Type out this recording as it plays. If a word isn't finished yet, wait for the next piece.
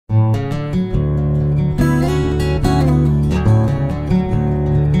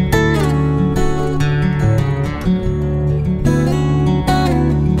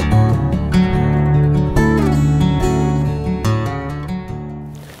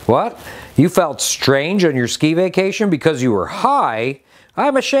What? You felt strange on your ski vacation because you were high?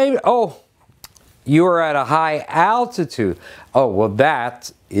 I'm ashamed. Oh, you were at a high altitude. Oh, well,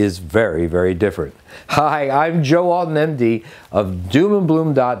 that is very, very different. Hi, I'm Joe Alton, MD of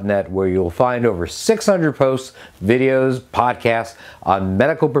doomandbloom.net, where you'll find over 600 posts, videos, podcasts on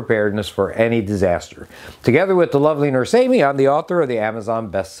medical preparedness for any disaster. Together with the lovely Nurse Amy, I'm the author of the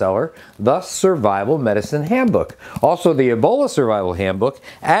Amazon bestseller, The Survival Medicine Handbook, also the Ebola Survival Handbook,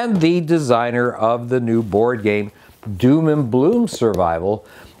 and the designer of the new board game, Doom and Bloom Survival,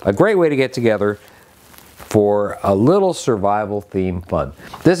 a great way to get together for a little survival theme fun.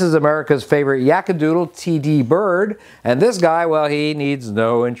 This is America's favorite Yakkadoodle TD Bird, and this guy, well, he needs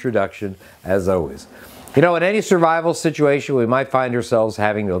no introduction as always. You know, in any survival situation, we might find ourselves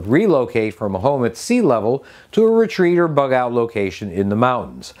having to relocate from a home at sea level to a retreat or bug out location in the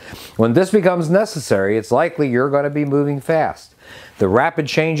mountains. When this becomes necessary, it's likely you're going to be moving fast. The rapid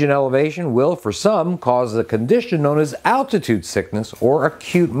change in elevation will, for some, cause a condition known as altitude sickness or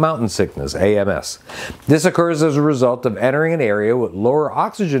acute mountain sickness, AMS. This occurs as a result of entering an area with lower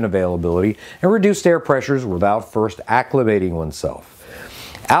oxygen availability and reduced air pressures without first acclimating oneself.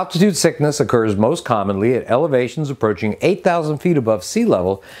 Altitude sickness occurs most commonly at elevations approaching 8,000 feet above sea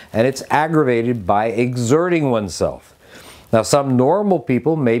level, and it's aggravated by exerting oneself. Now, some normal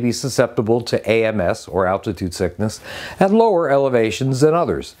people may be susceptible to AMS, or altitude sickness, at lower elevations than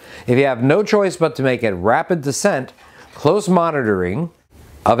others. If you have no choice but to make a rapid descent, close monitoring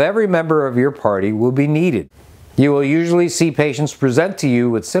of every member of your party will be needed. You will usually see patients present to you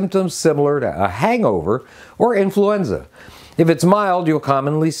with symptoms similar to a hangover or influenza. If it's mild, you'll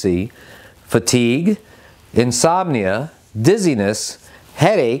commonly see fatigue, insomnia, dizziness,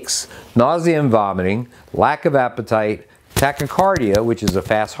 headaches, nausea and vomiting, lack of appetite, tachycardia, which is a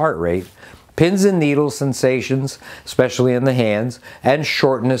fast heart rate, pins and needles sensations, especially in the hands, and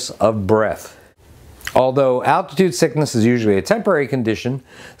shortness of breath. Although altitude sickness is usually a temporary condition,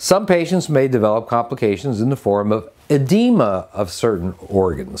 some patients may develop complications in the form of edema of certain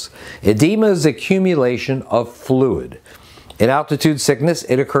organs. Edema is accumulation of fluid. In altitude sickness,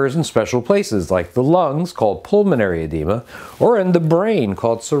 it occurs in special places like the lungs, called pulmonary edema, or in the brain,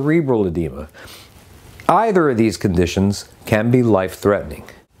 called cerebral edema. Either of these conditions can be life-threatening.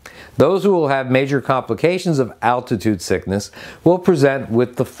 Those who will have major complications of altitude sickness will present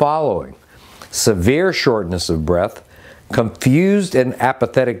with the following: severe shortness of breath, confused and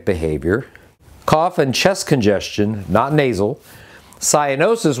apathetic behavior, cough and chest congestion, not nasal,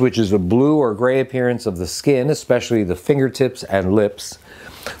 cyanosis, which is a blue or gray appearance of the skin, especially the fingertips and lips,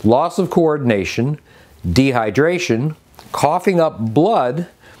 loss of coordination, dehydration, coughing up blood,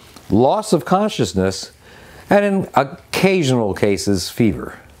 loss of consciousness, and in occasional cases,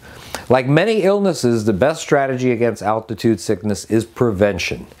 fever. Like many illnesses, the best strategy against altitude sickness is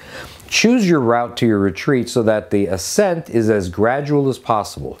prevention. Choose your route to your retreat so that the ascent is as gradual as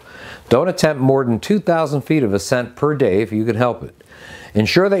possible. Don't attempt more than 2,000 feet of ascent per day if you can help it.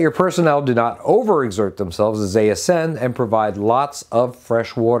 Ensure that your personnel do not overexert themselves as they ascend, and provide lots of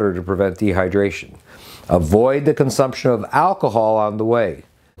fresh water to prevent dehydration. Avoid the consumption of alcohol on the way.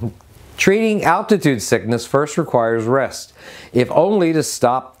 Treating altitude sickness first requires rest, if only to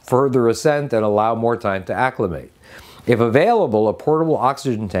stop further ascent and allow more time to acclimate. If available, a portable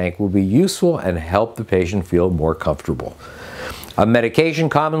oxygen tank will be useful and help the patient feel more comfortable. A medication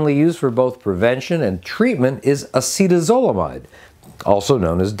commonly used for both prevention and treatment is acetazolamide, also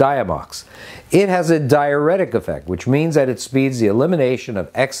known as Diamox. It has a diuretic effect, which means that it speeds the elimination of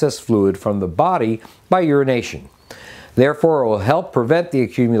excess fluid from the body by urination. Therefore, it will help prevent the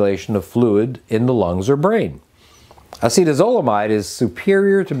accumulation of fluid in the lungs or brain. Acetazolamide is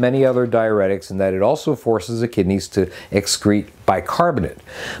superior to many other diuretics in that it also forces the kidneys to excrete bicarbonate.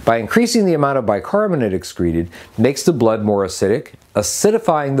 By increasing the amount of bicarbonate excreted, it makes the blood more acidic.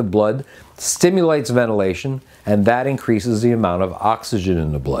 Acidifying the blood stimulates ventilation, and that increases the amount of oxygen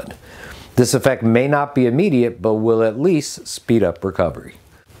in the blood. This effect may not be immediate, but will at least speed up recovery.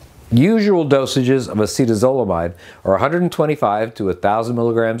 Usual dosages of acetazolamide are 125 to 1,000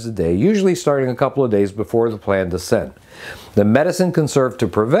 milligrams a day, usually starting a couple of days before the planned descent. The medicine can serve to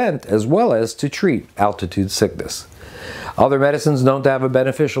prevent as well as to treat altitude sickness. Other medicines known to have a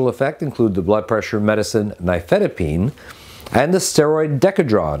beneficial effect include the blood pressure medicine nifedipine and the steroid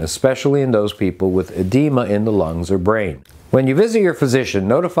Decadron, especially in those people with edema in the lungs or brain. When you visit your physician,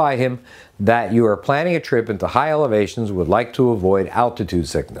 notify him that you are planning a trip into high elevations and would like to avoid altitude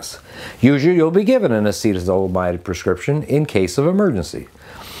sickness. Usually you'll be given an acetazolamide prescription in case of emergency.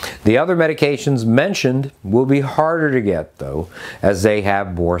 The other medications mentioned will be harder to get, though, as they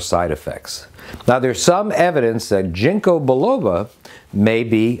have more side effects. Now, there's some evidence that ginkgo biloba may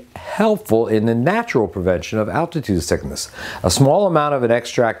be helpful in the natural prevention of altitude sickness. A small amount of an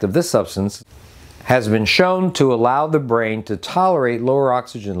extract of this substance has been shown to allow the brain to tolerate lower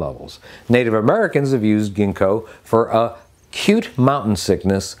oxygen levels. Native Americans have used ginkgo for acute mountain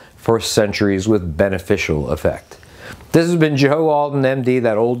sickness for centuries with beneficial effect. This has been Joe Alton, MD,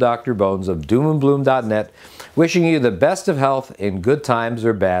 that old Dr. Bones of doomandbloom.net, wishing you the best of health in good times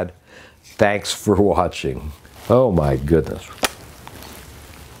or bad. Thanks for watching. Oh my goodness.